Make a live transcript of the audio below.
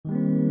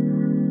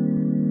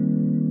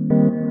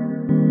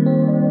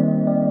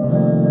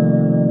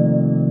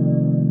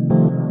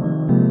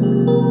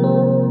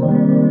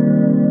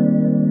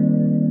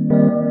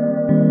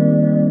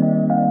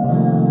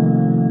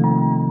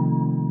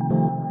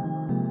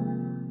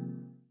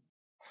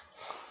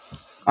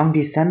On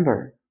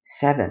December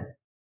 7,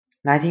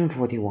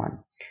 1941,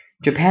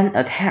 Japan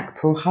attacked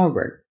Pearl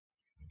Harbor,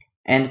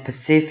 and the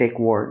Pacific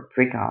War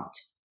broke out.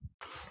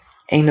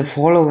 In the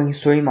following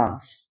 3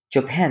 months,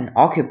 Japan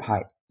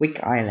occupied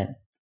Wake Island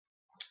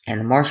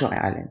and Marshall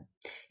Island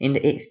in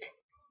the east,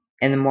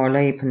 and the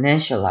Malay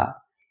Peninsula,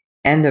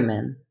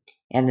 Andaman,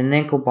 and the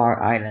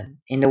Nicobar Island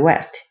in the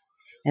west,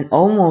 and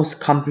almost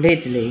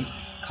completely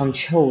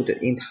controlled the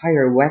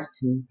entire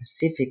western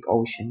Pacific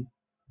Ocean.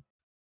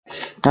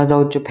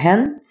 Although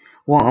Japan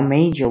won a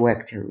major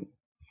victory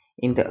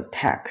in the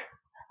attack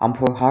on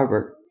Pearl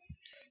Harbor,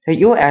 the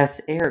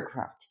U.S.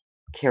 aircraft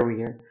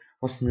carrier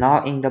was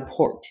not in the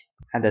port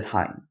at the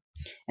time,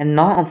 and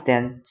none of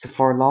them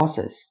suffered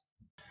losses.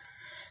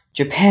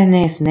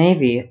 Japanese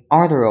Navy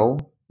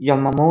Admiral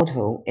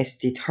Yamamoto is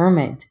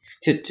determined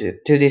to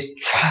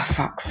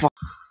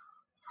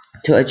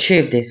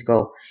achieve this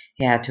goal.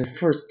 He had to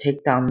first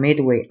take down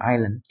Midway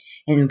Island,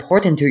 an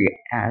important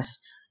U.S.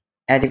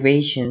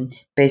 aviation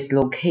base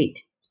located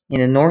in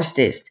the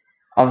northeast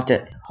of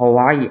the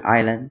Hawaii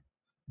Island.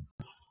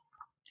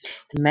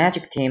 The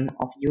magic team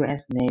of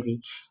U.S.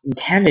 Navy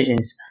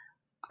intelligence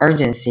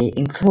agency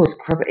includes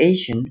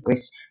cooperation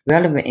with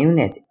relevant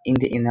units in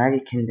the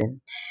United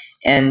Kingdom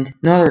and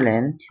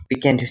Netherlands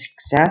began to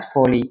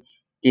successfully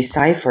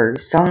decipher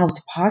some of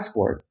the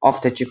passwords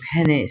of the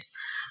Japanese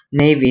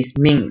Navy's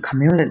main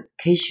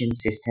communication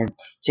system,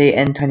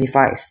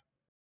 JN-25.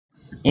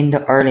 In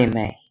the early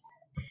May,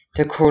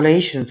 the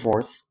coalition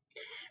force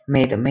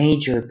made a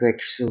major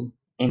breakthrough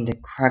in the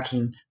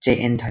cracking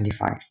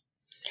JN-25,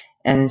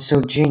 and so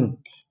gained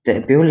the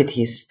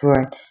ability to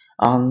spread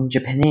on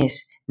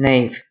Japanese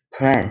Navy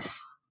plans.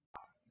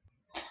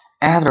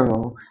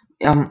 Admiral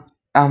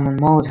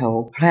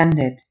Yamamoto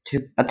planned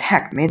to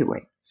attack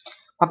Midway,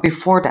 but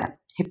before that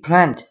he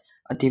planned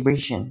a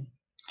diversion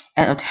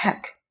and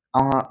attack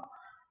on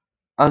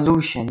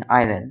Aleutian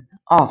Island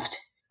off the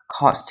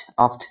coast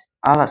of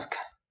Alaska.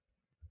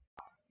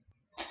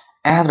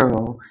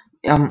 Admiral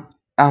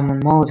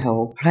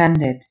Yamamoto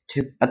planned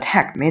to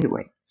attack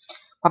Midway,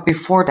 but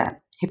before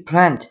that he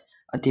planned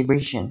a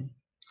diversion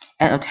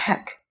and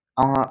attack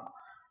on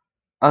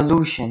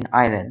Aleutian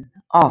Island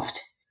off the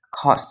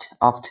coast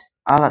of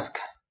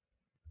Alaska.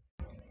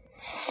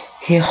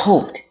 He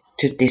hoped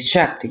to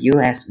distract the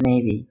U.S.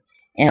 Navy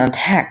and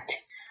attacked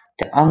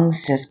the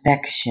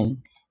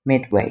unsuspecting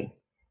Midway,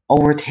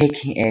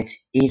 overtaking it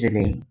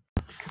easily.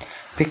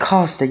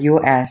 Because the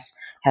U.S.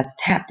 has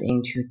tapped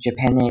into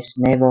Japanese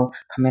naval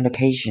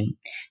communication,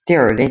 they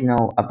already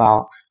know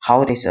about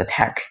how this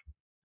attack.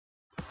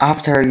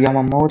 After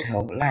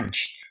Yamamoto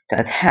launched the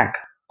attack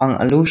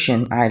on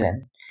Aleutian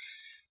Island,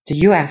 the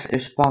U.S.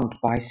 responded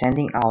by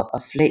sending out a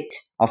fleet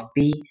of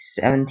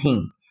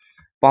B-17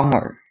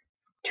 bombers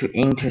to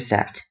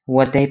intercept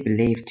what they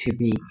believed to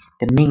be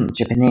the main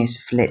Japanese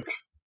fleet.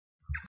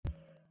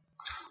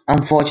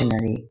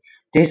 Unfortunately,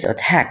 this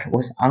attack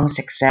was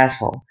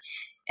unsuccessful,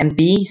 and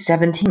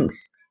B-17s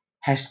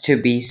has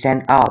to be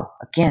sent out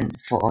again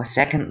for a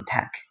second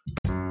attack.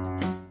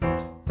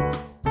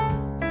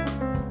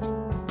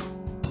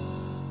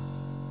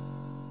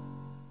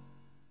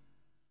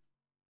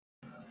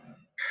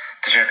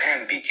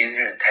 Japan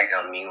began an attack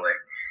on Midway,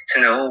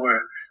 sent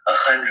over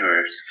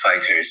 100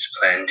 fighters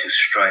planned to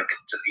strike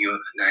the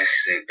United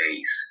States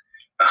base.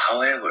 But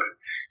however,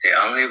 they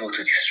are unable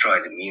to destroy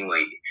the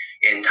Midway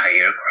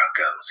anti-aircraft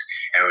guns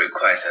and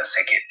request a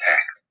second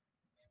attack.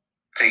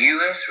 The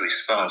U.S.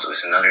 responds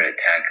with another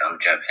attack on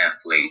Japan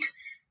fleet,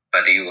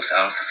 but it was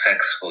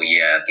unsuccessful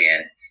yet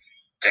again.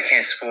 Japan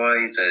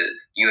exploits the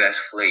U.S.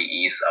 fleet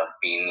east of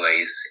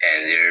Midway's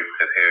and they're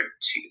prepared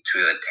to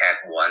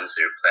attack once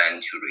they're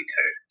planning to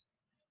return.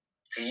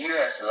 The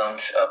U.S.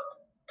 launched a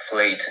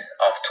fleet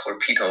of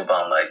torpedo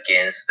bombers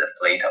against the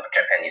fleet of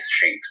Japanese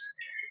ships,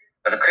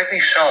 but quickly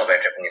shot by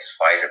Japanese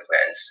fighter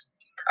planes.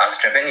 As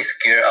Japanese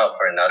gear up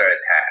for another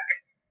attack,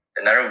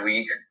 another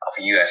week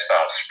of U.S.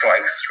 bombs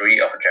strikes 3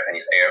 of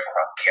Japanese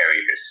aircraft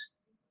carriers.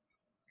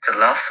 The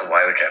last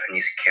survived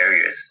Japanese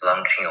carriers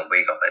launching a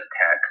wave of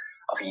attack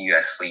of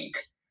U.S. fleet,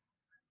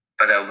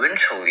 but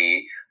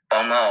eventually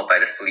bombed out by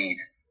the fleet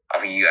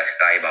of U.S.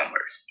 dive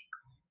bombers.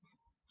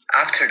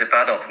 After the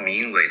Battle of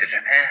Midway,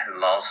 Japan had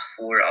lost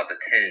 4 of the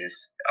 10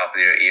 of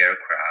their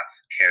aircraft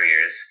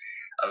carriers,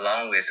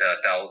 along with 1,000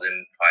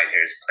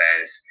 fighters,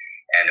 planes,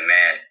 and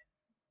men.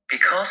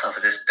 Because of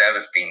this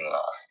devastating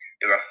loss,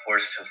 they were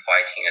forced to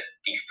fighting at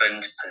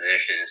defend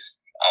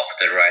positions of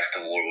the rest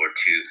of World War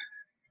II,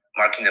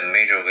 marking the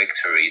major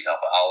victories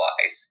of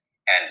Allies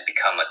and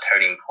become a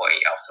turning point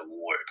of the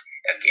war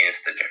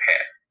against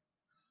Japan.